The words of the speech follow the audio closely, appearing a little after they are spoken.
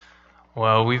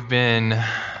Well, we've been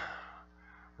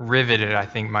riveted, I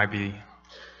think might be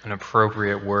an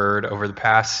appropriate word, over the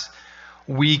past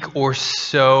week or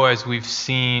so as we've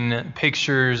seen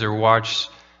pictures or watched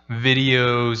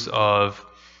videos of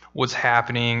what's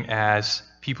happening as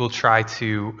people try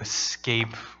to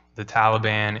escape the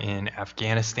Taliban in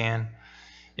Afghanistan.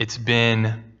 It's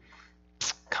been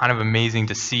kind of amazing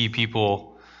to see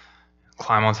people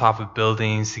climb on top of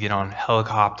buildings to get on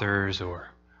helicopters or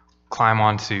climb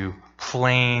onto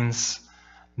planes,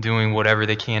 doing whatever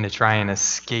they can to try and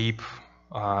escape.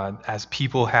 As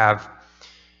people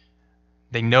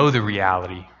they know the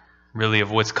reality, really, of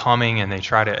what's coming, and they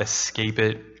try to escape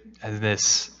it.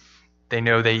 They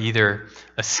know they either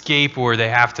escape or they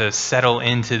have to settle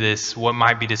into this, what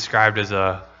might be described as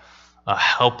a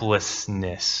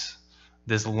helplessness,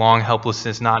 this long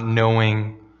helplessness, not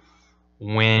knowing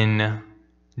when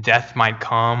death might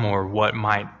come or what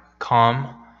might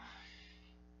come.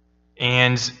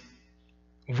 And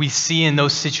we see in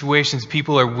those situations,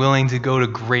 people are willing to go to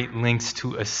great lengths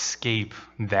to escape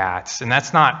that. And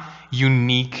that's not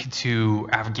unique to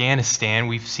Afghanistan.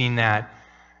 We've seen that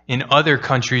in other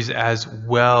countries as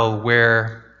well,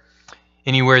 where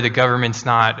anywhere the government's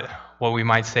not what we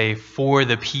might say for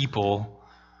the people,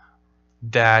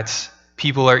 that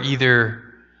people are either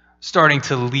starting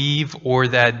to leave or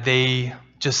that they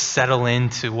just settle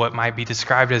into what might be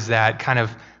described as that kind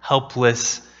of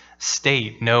helpless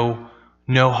state. No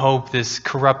hope, this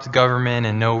corrupt government,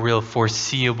 and no real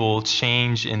foreseeable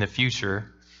change in the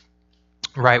future.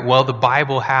 Right? Well, the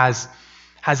Bible has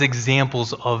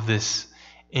examples of this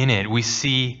in it. We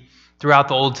see throughout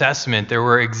the Old Testament there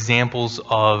were examples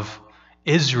of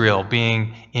Israel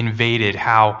being invaded,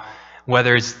 how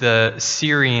whether it's the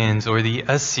Syrians or the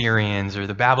Assyrians or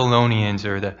the Babylonians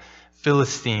or the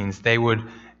Philistines, they would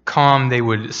come, they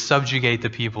would subjugate the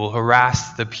people,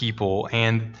 harass the people,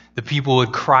 and the people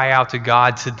would cry out to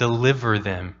God to deliver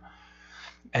them.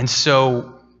 And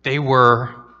so they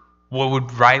were what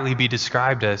would rightly be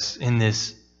described as in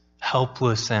this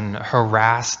helpless and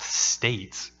harassed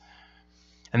state.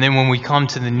 And then when we come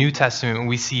to the New Testament,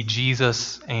 we see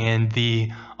Jesus and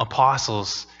the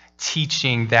apostles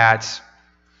teaching that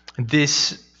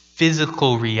this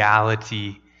physical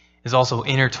reality is also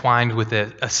intertwined with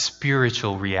a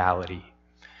spiritual reality.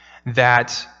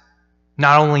 That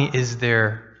not only is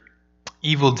there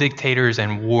evil dictators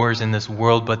and wars in this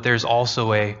world, but there's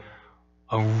also a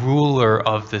ruler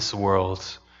of this world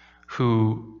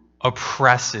who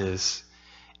oppresses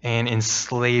and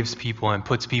enslaves people and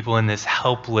puts people in this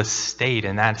helpless state,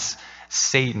 and that's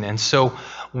Satan. And so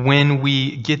when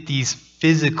we get these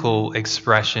physical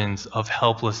expressions of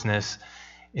helplessness,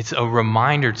 it's a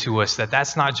reminder to us that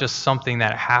that's not just something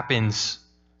that happens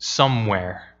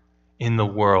somewhere in the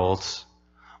world,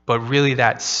 but really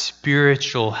that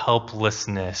spiritual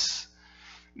helplessness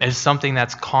is something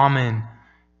that's common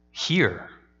here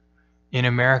in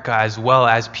America, as well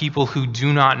as people who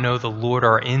do not know the Lord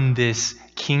are in this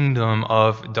kingdom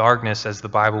of darkness, as the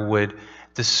Bible would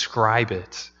describe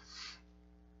it.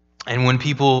 And when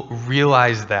people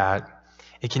realize that,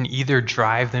 it can either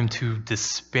drive them to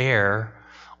despair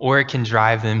or it can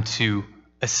drive them to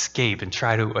escape and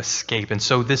try to escape. And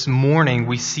so this morning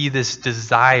we see this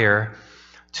desire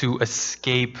to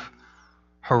escape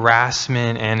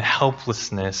harassment and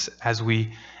helplessness as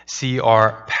we see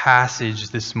our passage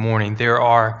this morning. There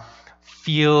are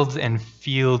fields and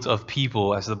fields of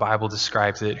people, as the Bible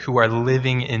describes it, who are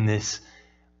living in this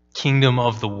kingdom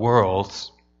of the world.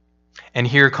 And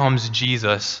here comes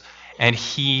Jesus, and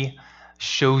he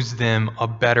shows them a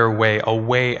better way, a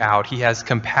way out. He has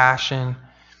compassion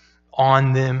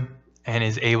on them and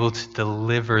is able to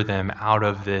deliver them out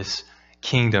of this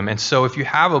kingdom. And so if you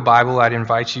have a Bible, I'd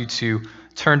invite you to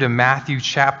turn to Matthew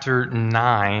chapter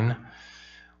 9.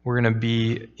 We're going to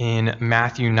be in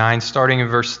Matthew 9, starting in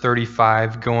verse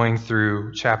 35, going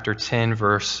through chapter 10,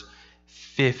 verse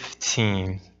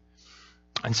 15.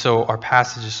 And so our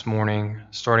passage this morning,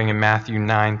 starting in Matthew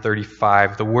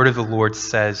 9:35, the word of the Lord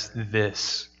says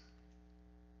this: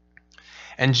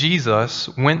 "And Jesus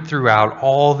went throughout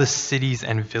all the cities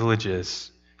and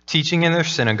villages, teaching in their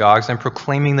synagogues and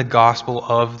proclaiming the gospel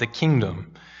of the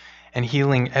kingdom, and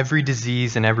healing every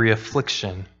disease and every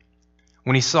affliction.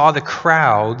 When he saw the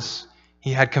crowds,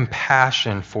 he had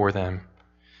compassion for them,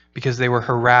 because they were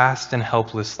harassed and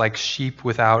helpless like sheep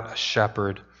without a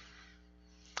shepherd.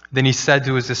 Then he said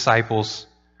to his disciples,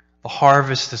 'The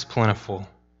harvest is plentiful,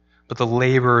 but the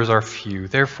laborers are few.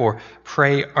 Therefore,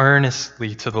 pray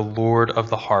earnestly to the Lord of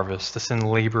the harvest to send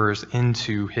laborers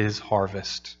into his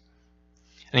harvest.'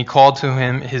 And he called to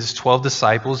him his 12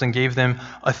 disciples and gave them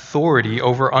authority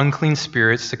over unclean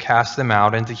spirits to cast them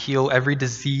out and to heal every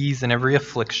disease and every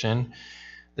affliction.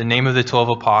 The name of the 12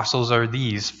 apostles are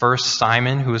these: first,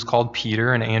 Simon, who is called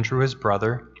Peter, and Andrew his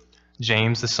brother,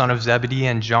 James the son of Zebedee,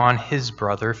 and John his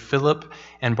brother, Philip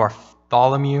and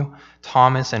Bartholomew,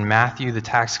 Thomas and Matthew the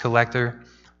tax collector,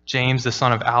 James the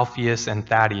son of Alphaeus and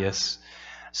Thaddeus,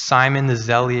 Simon the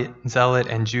zealot,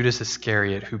 and Judas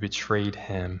Iscariot, who betrayed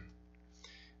him.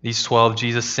 These 12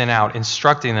 Jesus sent out,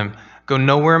 instructing them, "Go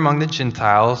nowhere among the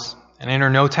Gentiles and enter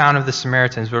no town of the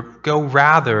Samaritans, but go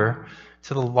rather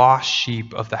to the lost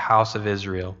sheep of the house of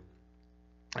Israel.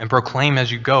 And proclaim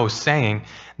as you go, saying,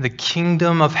 the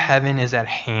kingdom of heaven is at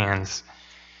hand.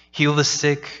 Heal the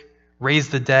sick, raise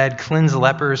the dead, cleanse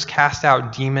lepers, cast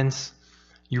out demons.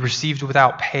 You received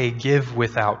without pay, give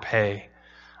without pay.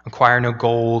 Acquire no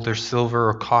gold or silver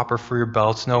or copper for your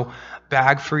belts, no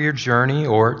bag for your journey,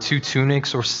 or 2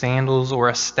 tunics or sandals or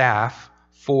a staff,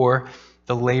 for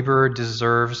the laborer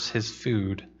deserves his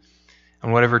food.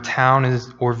 And whatever town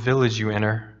or village you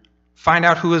enter, find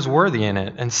out who is worthy in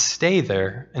it, and stay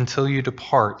there until you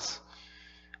depart.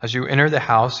 As you enter the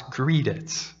house, greet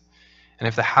it. And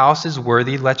if the house is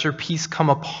worthy, let your peace come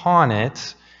upon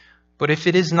it. But if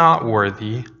it is not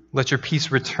worthy, let your peace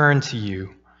return to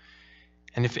you.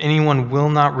 And if anyone will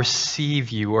not receive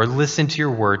you or listen to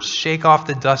your words, shake off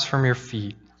the dust from your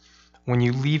feet when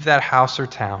you leave that house or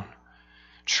town.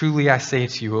 Truly I say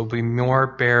to you, it will be more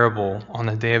bearable on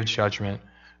the day of judgment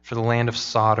for the land of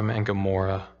Sodom and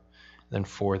Gomorrah than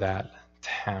for that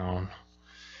town."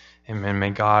 Amen.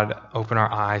 May God open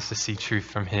our eyes to see truth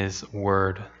from his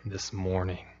word this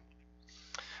morning.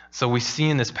 So we see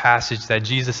in this passage that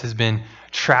Jesus has been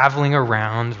traveling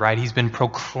around, right? He's been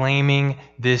proclaiming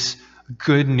this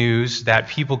good news that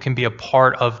people can be a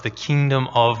part of the kingdom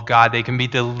of God. They can be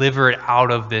delivered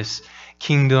out of this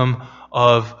kingdom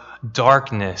of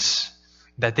darkness,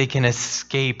 that they can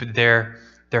escape their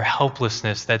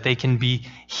helplessness, that they can be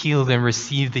healed and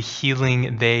receive the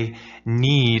healing they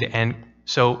need. And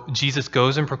so Jesus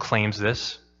goes and proclaims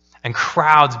this, and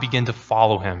crowds begin to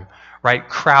follow him, right?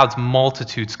 Crowds,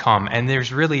 multitudes come. And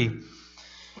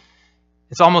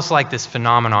it's almost like this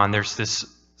phenomenon. There's this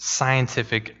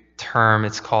scientific term.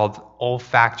 It's called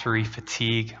olfactory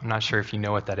fatigue. I'm not sure if you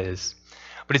know what that is.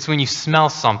 But it's when you smell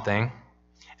something,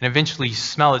 and eventually you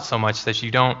smell it so much that you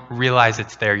don't realize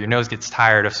it's there. Your nose gets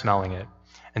tired of smelling it.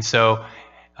 And so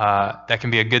that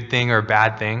can be a good thing or a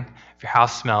bad thing. If your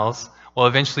house smells, well,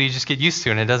 eventually you just get used to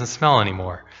it and it doesn't smell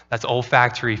anymore. That's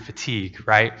olfactory fatigue,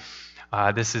 right?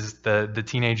 This is the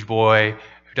teenage boy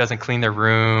who doesn't clean their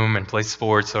room and plays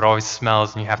sports, so it always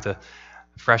smells, and you have to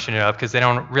freshen it up because they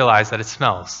don't realize that it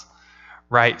smells,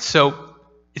 right? So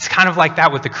it's kind of like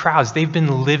that with the crowds. They've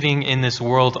been living in this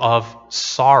world of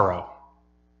sorrow.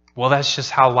 Well, that's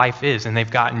just how life is, and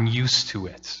they've gotten used to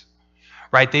it,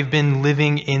 right? They've been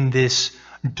living in this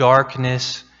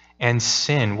darkness and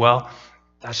sin. Well,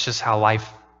 that's just how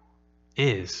life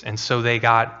is, and so they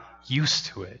got used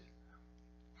to it.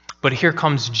 But here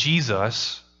comes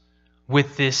Jesus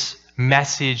with this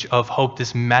message of hope,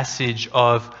 this message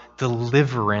of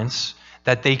deliverance,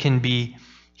 that they can be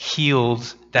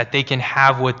healed, that they can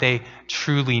have what they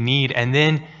truly need. And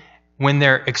then when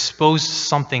they're exposed to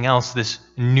something else, this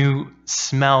new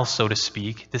smell, so to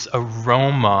speak, this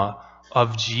aroma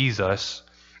of Jesus,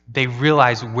 they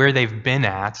realize where they've been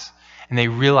at, and they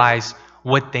realize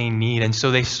what they need. And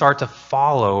so they start to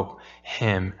follow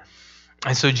him.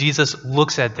 And so Jesus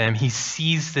looks at them. He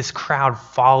sees this crowd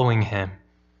following him.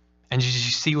 And you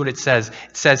see what it says?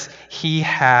 It says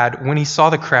when he saw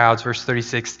the crowds, verse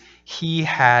 36, he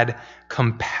had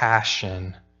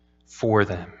compassion for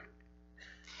them.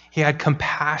 He had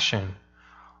compassion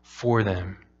for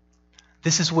them.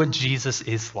 This is what Jesus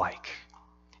is like.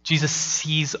 Jesus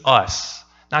sees us,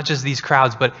 not just these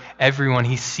crowds, but everyone.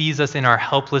 He sees us in our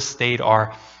helpless state,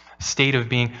 our state of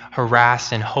being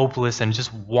harassed and hopeless and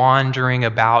just wandering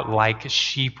about like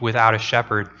sheep without a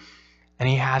shepherd. And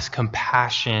he has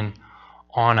compassion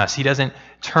on us. He doesn't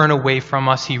turn away from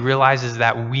us. He realizes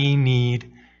that we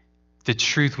need the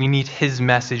truth. We need his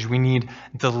message. We need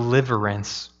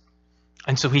deliverance.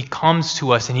 And so he comes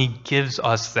to us and he gives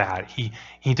us that.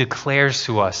 He declares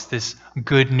to us this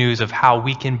good news of how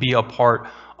we can be a part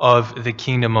of the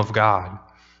kingdom of God.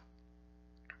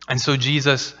 And so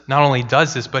Jesus not only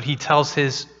does this, but he tells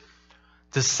his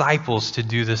disciples to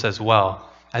do this as well.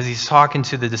 As he's talking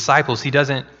to the disciples,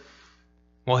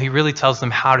 he really tells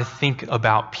them how to think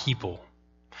about people,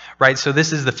 right? So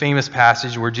this is the famous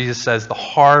passage where Jesus says, the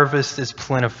harvest is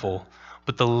plentiful,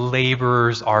 but the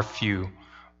laborers are few.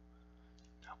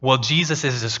 Well, Jesus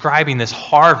is describing this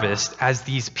harvest as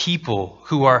these people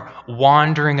who are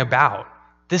wandering about.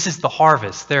 This is the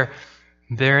harvest. They're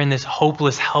in this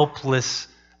hopeless, helpless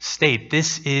state.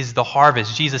 This is the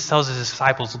harvest. Jesus tells his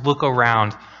disciples, look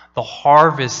around. The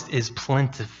harvest is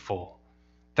plentiful.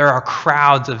 There are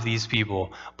crowds of these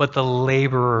people, but the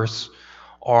laborers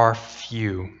are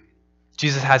few.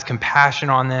 Jesus has compassion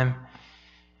on them.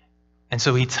 And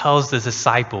so he tells the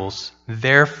disciples,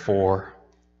 therefore,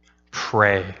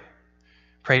 pray.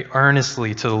 Pray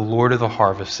earnestly to the Lord of the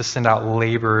harvest to send out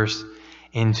laborers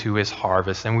into his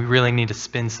harvest. And we really need to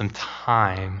spend some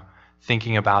time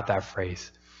thinking about that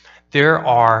phrase. There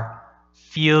are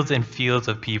fields and fields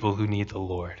of people who need the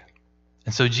Lord.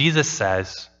 And so Jesus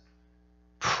says,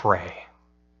 pray.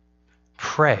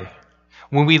 Pray.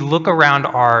 When we look around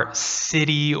our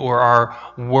city or our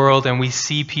world and we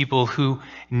see people who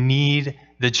need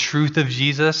the truth of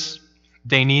Jesus,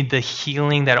 they need the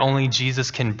healing that only Jesus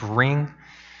can bring,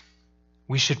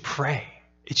 we should pray.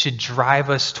 It should drive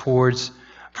us towards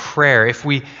prayer. If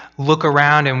we look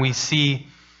around and we see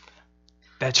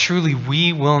that truly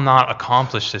we will not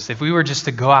accomplish this, if we were just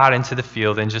to go out into the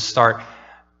field and just start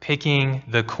picking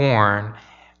the corn,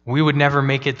 we would never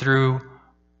make it through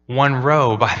one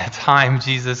row by the time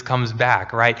Jesus comes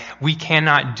back, right? We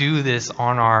cannot do this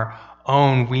on our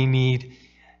own. We need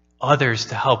others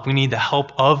to help. We need the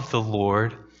help of the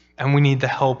Lord, and we need the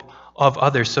help of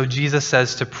others. So Jesus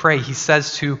says to pray. He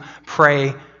says to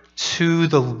pray to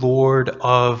the Lord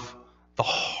of the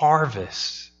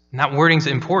harvest. And that wording is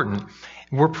important.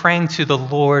 We're praying to the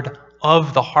Lord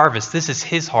of the harvest. This is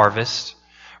his harvest,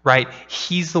 right?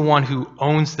 He's the one who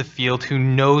owns the field, who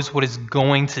knows what it's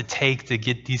going to take to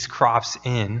get these crops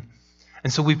in.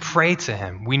 And so we pray to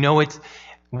him. We know it's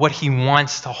what he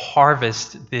wants to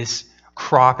harvest this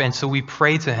crop. And so we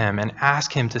pray to him and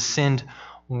ask him to send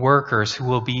workers who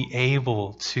will be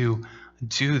able to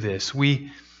do this.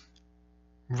 We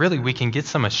can get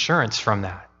some assurance from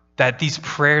that these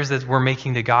prayers that we're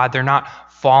making to God, they're not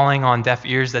falling on deaf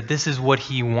ears, that this is what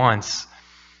he wants.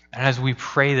 And as we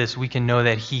pray this, we can know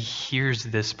that he hears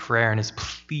this prayer and is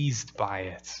pleased by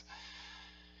it.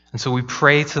 And so we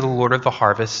pray to the Lord of the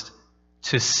harvest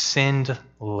to send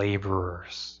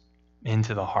laborers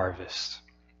into the harvest.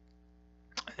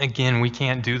 Again, we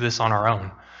can't do this on our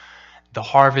own. The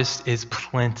harvest is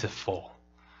plentiful,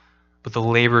 but the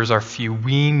laborers are few.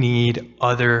 We need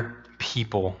other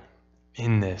people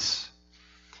in this.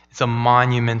 It's a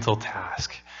monumental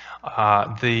task.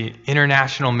 The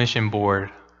International Mission Board,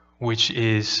 which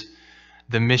is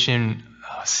the mission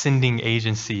sending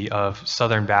agency of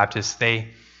Southern Baptists, they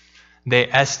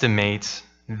estimate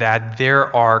that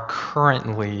there are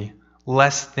currently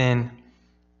less than,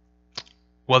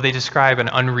 they describe an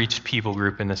unreached people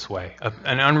group in this way.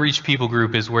 An unreached people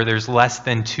group is where there's less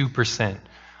than 2%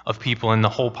 of people in the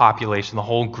whole population, the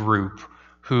whole group,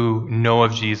 who know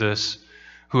of Jesus,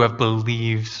 who have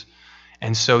believed.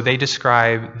 And so they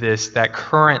describe this, that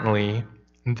currently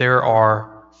there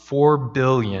are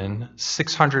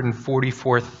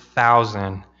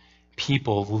 4,644,000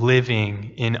 people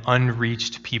living in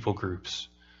unreached people groups.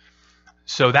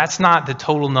 So that's not the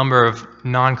total number of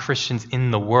non-Christians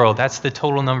in the world. That's the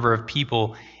total number of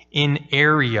people in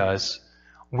areas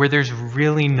where there's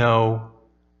really no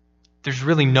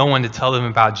one to tell them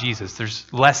about Jesus.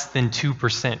 There's less than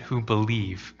 2% who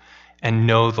believe and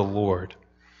know the Lord.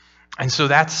 And so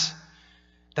that's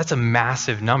a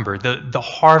massive number. The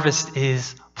harvest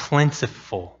is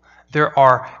plentiful. There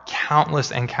are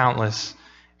countless and countless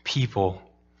people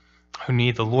who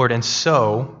need the Lord. And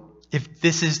so, if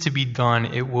this is to be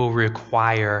done, it will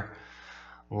require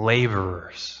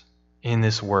laborers in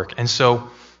this work. And so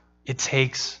it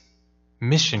takes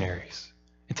missionaries.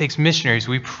 It takes missionaries.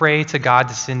 We pray to God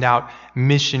to send out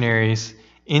missionaries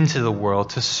into the world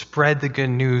to spread the good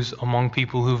news among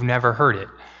people who've never heard it.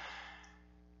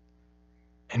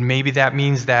 And maybe that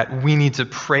means that we need to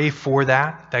pray for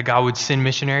that God would send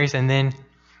missionaries. And then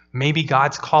maybe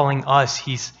God's calling us.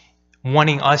 He's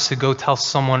wanting us to go tell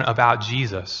someone about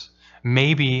Jesus.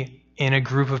 Maybe in a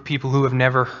group of people who have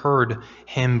never heard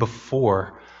him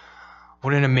before.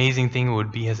 What an amazing thing it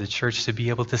would be as a church to be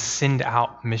able to send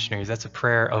out missionaries. That's a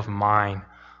prayer of mine.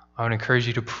 I would encourage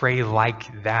you to pray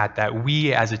like that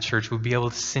we as a church would be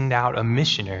able to send out a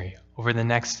missionary over the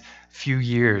next few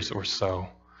years or so.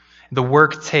 The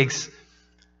work takes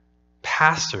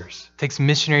pastors, it takes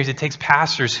missionaries, it takes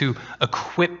pastors who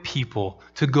equip people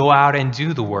to go out and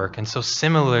do the work. And so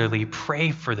similarly,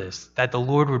 pray for this, that the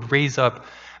Lord would raise up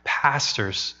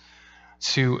pastors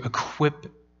to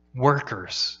equip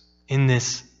workers in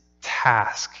this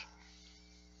task.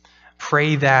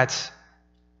 Pray that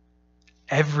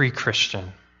every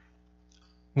Christian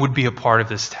would be a part of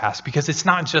this task, because it's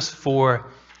not just for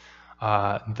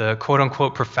the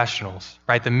quote-unquote professionals,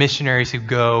 right? The missionaries who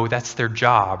go, that's their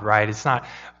job, right? It's not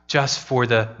just for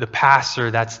the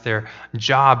pastor, that's their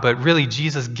job, but really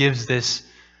Jesus gives this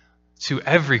to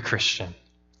every Christian.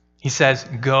 He says,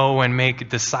 go and make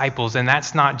disciples, and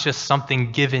that's not just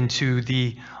something given to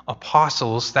the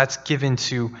apostles, that's given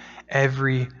to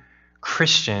every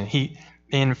Christian.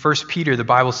 In 1 Peter, the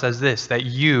Bible says this, that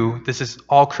this is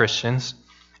all Christians,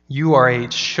 you are a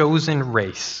chosen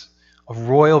race, a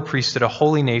royal priesthood, a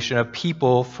holy nation, a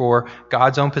people for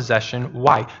God's own possession.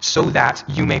 Why? So that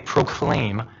you may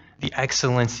proclaim the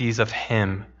excellencies of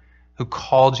him who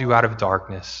called you out of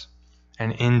darkness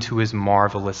and into his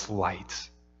marvelous light.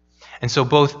 And so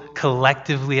both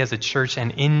collectively as a church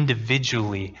and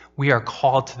individually, we are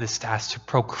called to this task to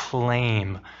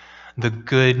proclaim the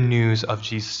good news of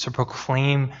Jesus, to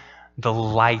proclaim the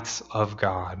light of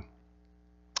God.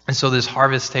 And so this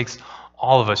harvest takes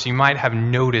all of us. You might have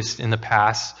noticed in the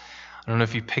past, I don't know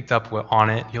if you picked up on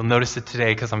it, you'll notice it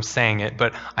today because I'm saying it,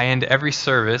 but I end every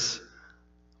service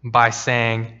by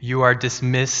saying, you are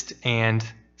dismissed and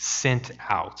sent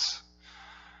out.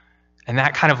 And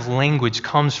that kind of language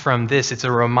comes from this. It's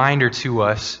a reminder to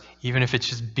us, even if it's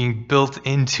just being built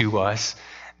into us,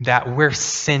 that we're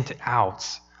sent out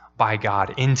by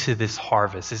God into this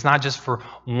harvest. It's not just for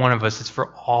one of us, it's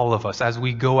for all of us. As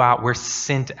we go out, we're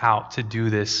sent out to do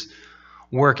this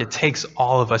work. It takes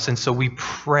all of us. And so we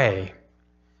pray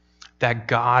that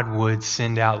God would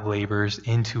send out laborers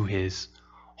into his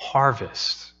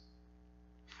harvest.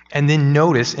 And then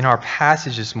notice in our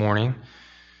passage this morning,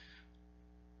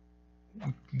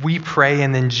 we pray,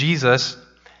 and then Jesus,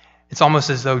 it's almost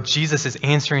as though Jesus is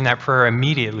answering that prayer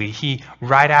immediately.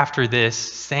 Right after this,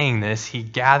 saying this, he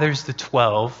gathers the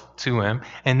 12 to him,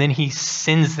 and then he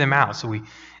sends them out. So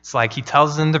it's like he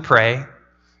tells them to pray,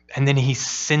 and then he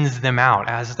sends them out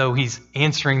as though he's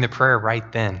answering the prayer right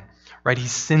then. Right? He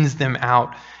sends them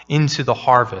out into the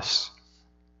harvest.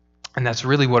 And that's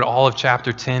really what all of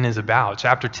chapter 10 is about.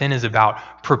 Chapter 10 is about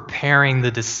preparing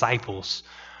the disciples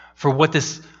for what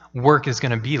this work is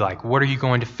going to be like. What are you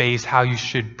going to face? How you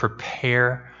should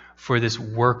prepare for this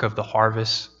work of the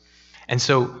harvest. And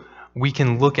so we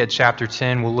can look at chapter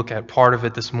 10. We'll look at part of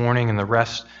it this morning and the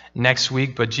rest next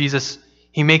week. But Jesus,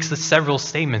 he makes several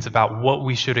statements about what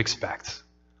we should expect.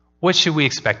 What should we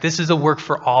expect? This is a work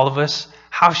for all of us.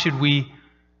 How should we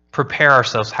prepare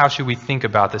ourselves? How should we think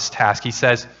about this task?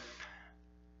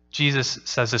 Jesus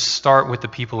says to start with the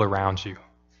people around you.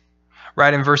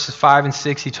 Right in verses 5 and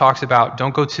 6, he talks about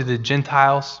don't go to the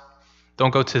Gentiles,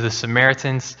 don't go to the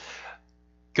Samaritans,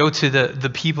 go to the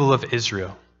people of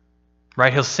Israel.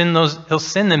 Right? He'll send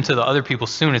them to the other people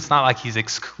soon. It's not like he's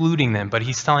excluding them, but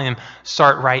he's telling them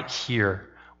start right here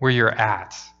where you're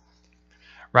at.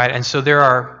 Right? And so there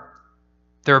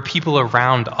are people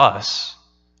around us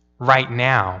right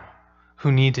now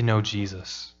who need to know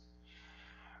Jesus.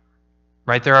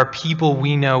 Right? There are people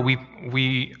we know,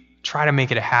 we try to make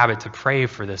it a habit to pray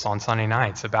for this on Sunday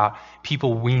nights about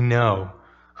people we know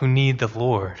who need the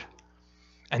Lord.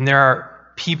 And there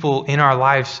are people in our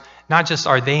lives, not just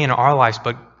are they in our lives,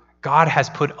 but God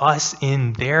has put us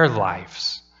in their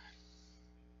lives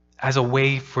as a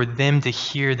way for them to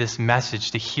hear this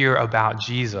message, to hear about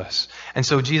Jesus. And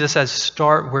so Jesus says,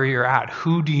 start where you're at.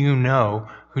 Who do you know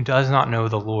who does not know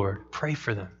the Lord? Pray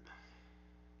for them.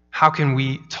 How can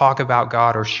we talk about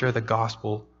God or share the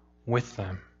gospel with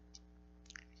them?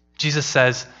 Jesus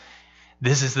says,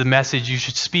 this is the message you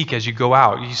should speak as you go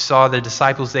out. You saw the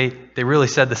disciples, they really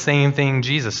said the same thing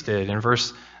Jesus did. In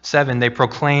verse 7, they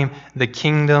proclaim the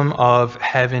kingdom of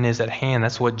heaven is at hand.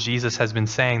 That's what Jesus has been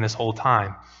saying this whole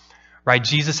time. Right?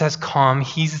 Jesus has come.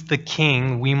 He's the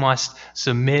king. We must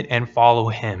submit and follow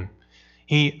him.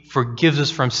 He forgives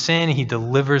us from sin. He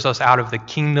delivers us out of the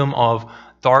kingdom of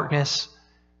darkness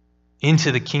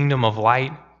into the kingdom of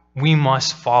light. We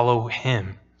must follow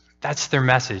him. That's their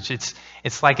message.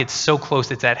 It's like it's so close,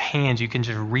 it's at hand. You can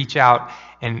just reach out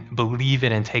and believe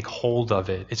it and take hold of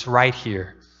it. It's right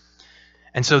here.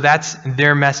 And so that's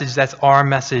their message. That's our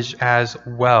message as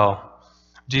well.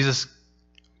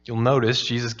 You'll notice,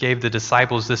 Jesus gave the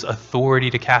disciples this authority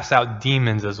to cast out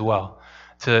demons as well,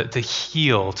 to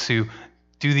heal, to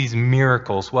do these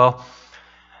miracles. Well,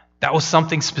 that was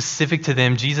something specific to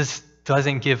them. Jesus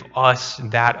doesn't give us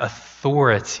that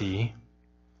authority,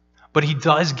 but he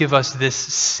does give us this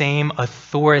same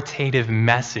authoritative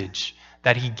message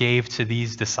that he gave to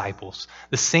these disciples.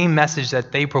 The same message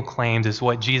that they proclaimed is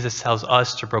what Jesus tells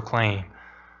us to proclaim.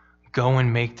 Go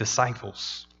and make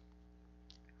disciples.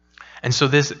 And so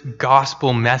this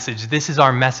gospel message, this is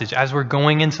our message. As we're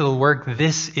going into the work,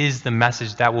 this is the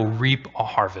message that will reap a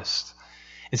harvest.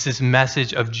 It's this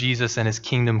message of Jesus and his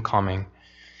kingdom coming.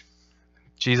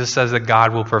 Jesus says that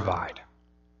God will provide.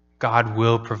 God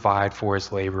will provide for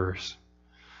his laborers.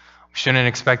 We shouldn't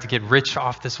expect to get rich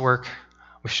off this work.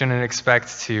 We shouldn't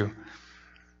expect to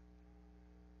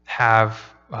have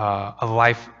a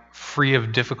life free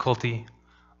of difficulty,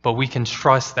 but we can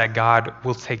trust that God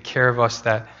will take care of us,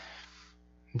 that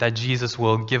Jesus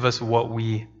will give us what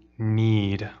we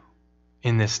need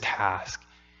in this task.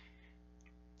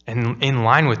 And in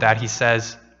line with that, he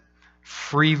says,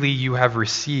 freely you have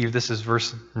received, this is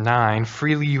verse 9,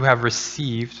 freely you have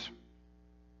received,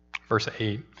 verse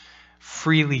 8,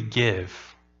 freely give.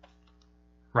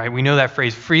 Right? We know that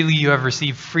phrase, freely you have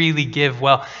received, freely give.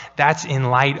 Well, that's in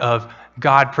light of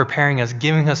God preparing us,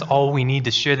 giving us all we need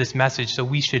to share this message. So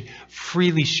we should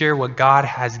freely share what God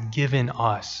has given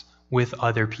us with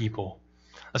other people.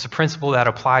 That's a principle that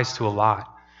applies to a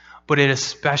lot, but it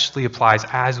especially applies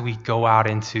as we go out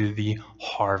into the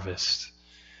harvest.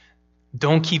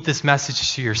 Don't keep this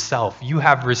message to yourself. You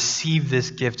have received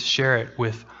this gift, share it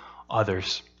with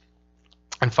others.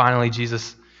 And finally,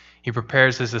 Jesus, he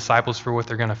prepares his disciples for what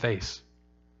they're going to face.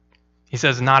 He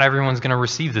says not everyone's going to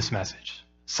receive this message.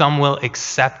 Some will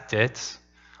accept it.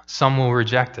 Some will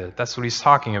reject it. That's what he's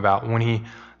talking about when he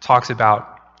talks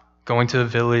about going to a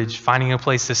village, finding a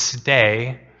place to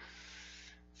stay,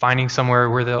 finding somewhere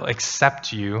where they'll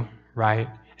accept you, right?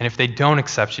 And if they don't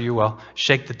accept you, well,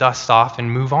 shake the dust off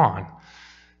and move on.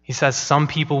 He says some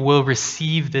people will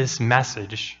receive this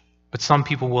message, but some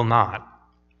people will not.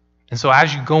 And so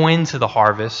as you go into the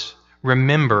harvest,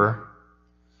 remember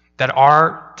that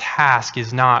our task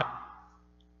is not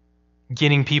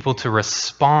getting people to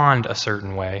respond a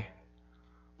certain way,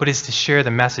 but is to share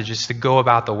the message, is to go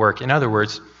about the work. In other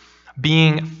words,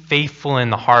 being faithful in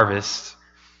the harvest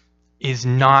is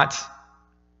not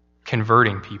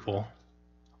converting people,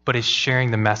 but is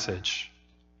sharing the message.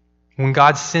 When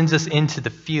God sends us into the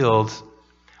field,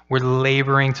 we're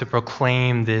laboring to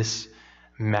proclaim this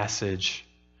message.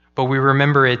 But we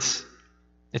remember it's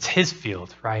his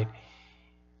field, right?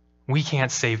 We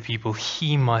can't save people.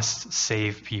 He must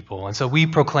save people. And so we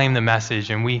proclaim the message,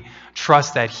 and we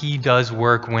trust that he does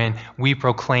work when we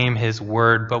proclaim his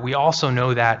word. But we also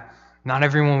know that not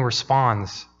everyone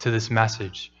responds to this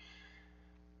message.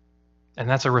 And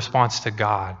that's a response to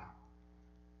God.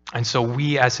 And so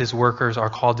we as his workers are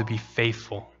called to be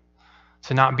faithful,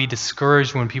 to not be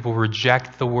discouraged when people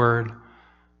reject the word,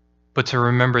 but to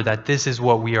remember that this is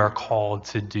what we are called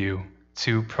to do,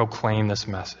 to proclaim this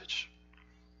message.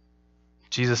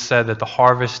 Jesus said that the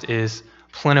harvest is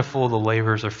plentiful, the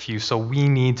laborers are few. So we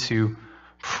need to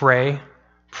pray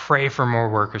for more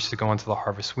workers to go into the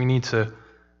harvest. We need to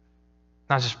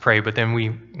not just pray, but then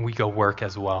we go work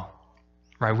as well,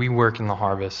 right? We work in the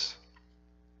harvest.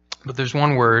 But there's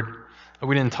one word that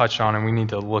we didn't touch on, and we need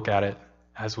to look at it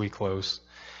as we close.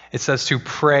 It says to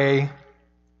pray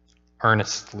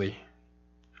earnestly.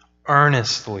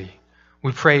 Earnestly.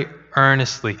 We pray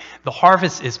earnestly. The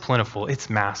harvest is plentiful. It's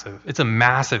massive. It's a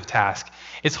massive task.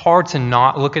 It's hard to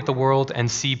not look at the world and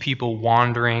see people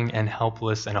wandering and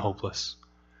helpless and hopeless.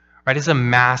 Right? It's a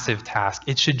massive task.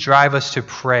 It should drive us to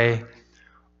pray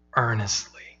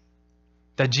earnestly.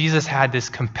 That Jesus had this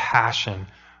compassion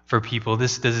for people,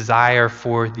 this desire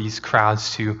for these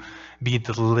crowds to be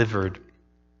delivered.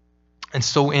 And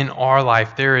so in our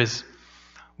life,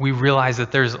 we realize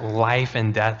that there's life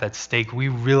and death at stake. We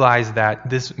realize that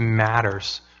this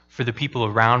matters for the people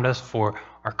around us, for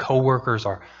our coworkers,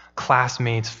 our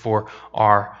classmates, for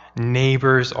our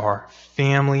neighbors, our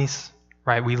families,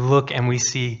 right? We look and we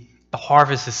see the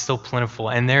harvest is still plentiful,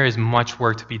 and there is much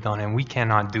work to be done, and we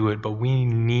cannot do it, but we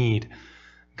need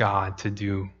God to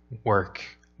do work.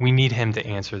 We need him to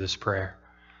answer this prayer.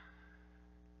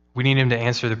 We need him to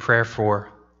answer the prayer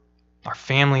for our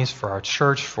families, for our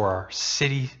church, for our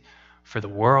city, for the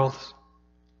world.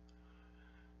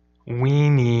 We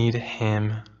need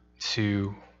him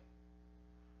to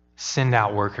send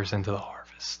out workers into the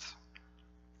harvest,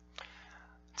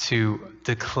 to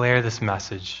declare this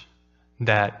message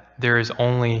that there is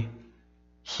only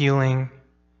healing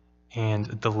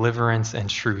and deliverance and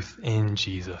truth in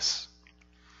Jesus.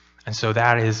 And so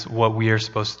that is what we are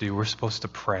supposed to do. We're supposed to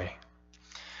pray.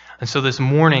 And so this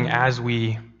morning, as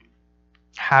we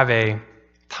have a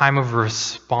time of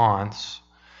response,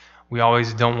 we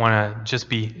always don't want to just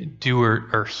be doers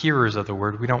or hearers of the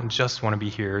word. We don't just want to be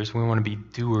hearers. We want to be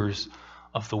doers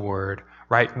of the word,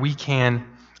 right? We can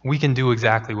do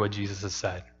exactly what Jesus has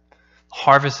said. The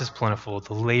harvest is plentiful.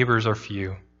 The laborers are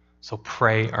few. So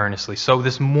pray earnestly. So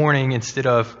this morning, instead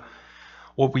of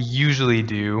what we usually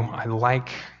do, I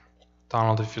like,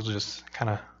 Donald, if you'll just kind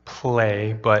of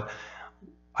play, but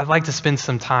I'd like to spend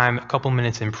some time, a couple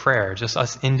minutes in prayer, just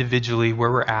us individually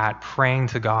where we're at, praying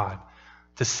to God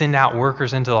to send out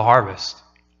workers into the harvest,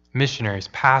 missionaries,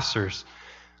 pastors,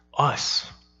 us,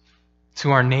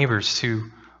 to our neighbors, to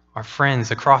our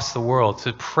friends across the world,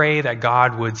 to pray that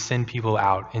God would send people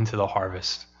out into the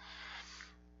harvest.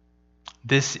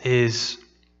 This is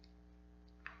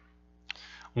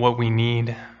what we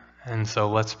need, and so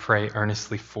let's pray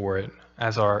earnestly for it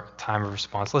as our time of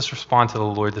response. Let's respond to the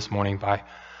Lord this morning by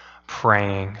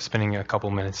praying, spending a couple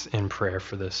minutes in prayer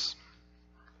for this.